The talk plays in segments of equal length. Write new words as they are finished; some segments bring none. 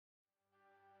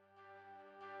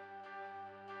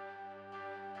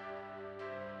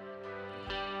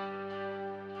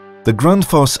The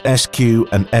Grundfos SQ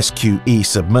and SQE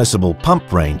submersible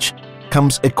pump range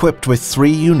comes equipped with 3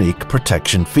 unique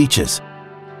protection features.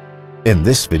 In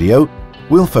this video,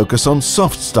 we'll focus on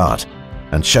soft start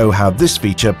and show how this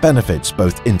feature benefits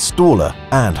both installer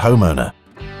and homeowner.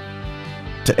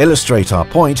 To illustrate our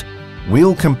point,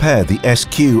 we'll compare the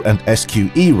SQ and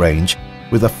SQE range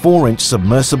with a 4-inch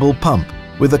submersible pump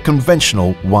with a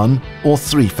conventional 1- or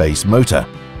 3-phase motor.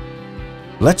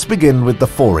 Let's begin with the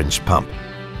 4-inch pump.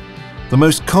 The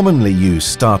most commonly used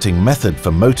starting method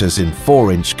for motors in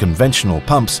 4-inch conventional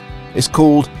pumps is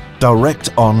called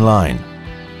direct online.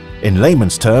 In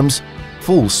layman's terms,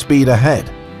 full speed ahead.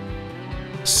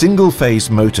 Single-phase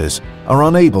motors are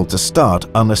unable to start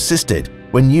unassisted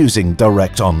when using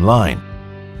direct online.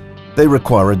 They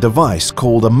require a device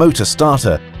called a motor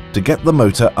starter to get the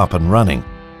motor up and running.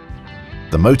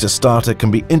 The motor starter can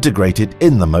be integrated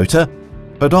in the motor,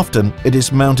 but often it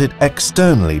is mounted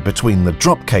externally between the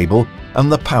drop cable and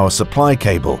the power supply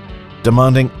cable,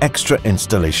 demanding extra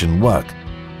installation work.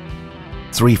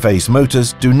 3-phase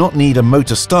motors do not need a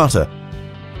motor starter.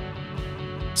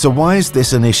 So why is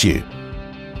this an issue?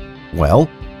 Well,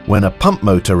 when a pump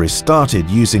motor is started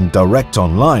using direct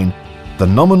online, the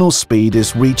nominal speed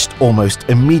is reached almost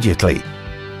immediately.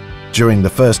 During the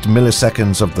first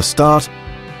milliseconds of the start,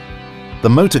 the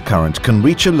motor current can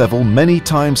reach a level many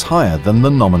times higher than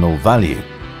the nominal value.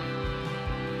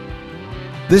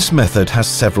 This method has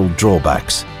several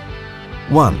drawbacks.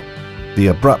 1. The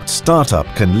abrupt startup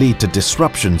can lead to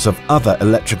disruptions of other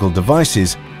electrical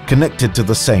devices connected to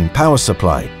the same power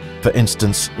supply, for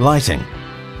instance, lighting.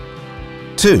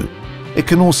 2. It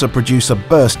can also produce a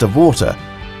burst of water,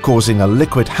 causing a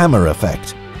liquid hammer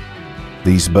effect.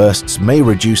 These bursts may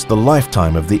reduce the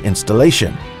lifetime of the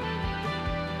installation.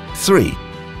 3.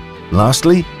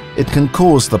 Lastly, it can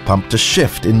cause the pump to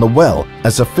shift in the well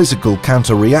as a physical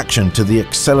counter-reaction to the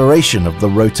acceleration of the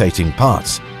rotating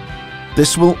parts.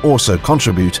 This will also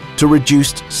contribute to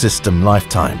reduced system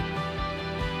lifetime.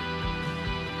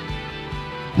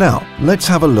 Now, let's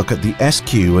have a look at the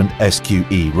SQ and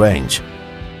SQE range.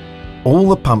 All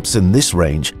the pumps in this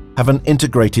range have an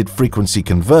integrated frequency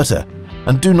converter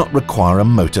and do not require a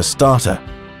motor starter.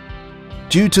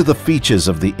 Due to the features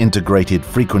of the integrated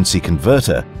frequency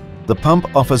converter, the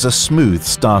pump offers a smooth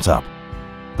startup.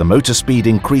 The motor speed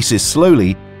increases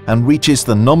slowly and reaches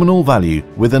the nominal value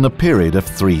within a period of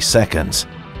 3 seconds.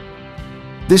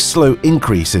 This slow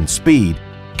increase in speed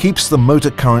keeps the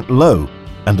motor current low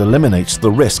and eliminates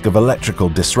the risk of electrical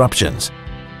disruptions.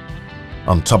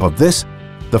 On top of this,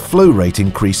 the flow rate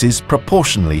increases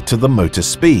proportionally to the motor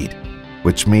speed,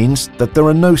 which means that there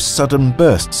are no sudden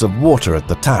bursts of water at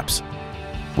the taps,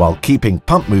 while keeping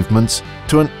pump movements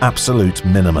to an absolute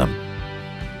minimum.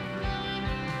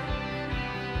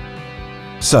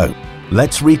 So,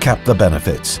 let's recap the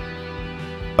benefits.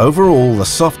 Overall, the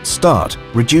soft start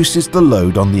reduces the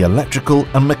load on the electrical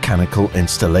and mechanical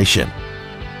installation.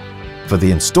 For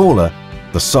the installer,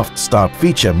 the soft start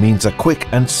feature means a quick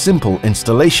and simple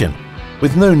installation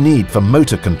with no need for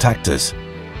motor contactors.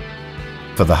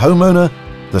 For the homeowner,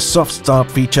 the soft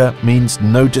start feature means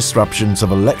no disruptions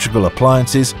of electrical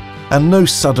appliances and no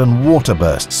sudden water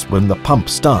bursts when the pump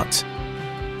starts.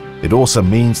 It also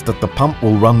means that the pump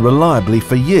will run reliably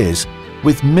for years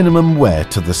with minimum wear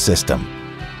to the system.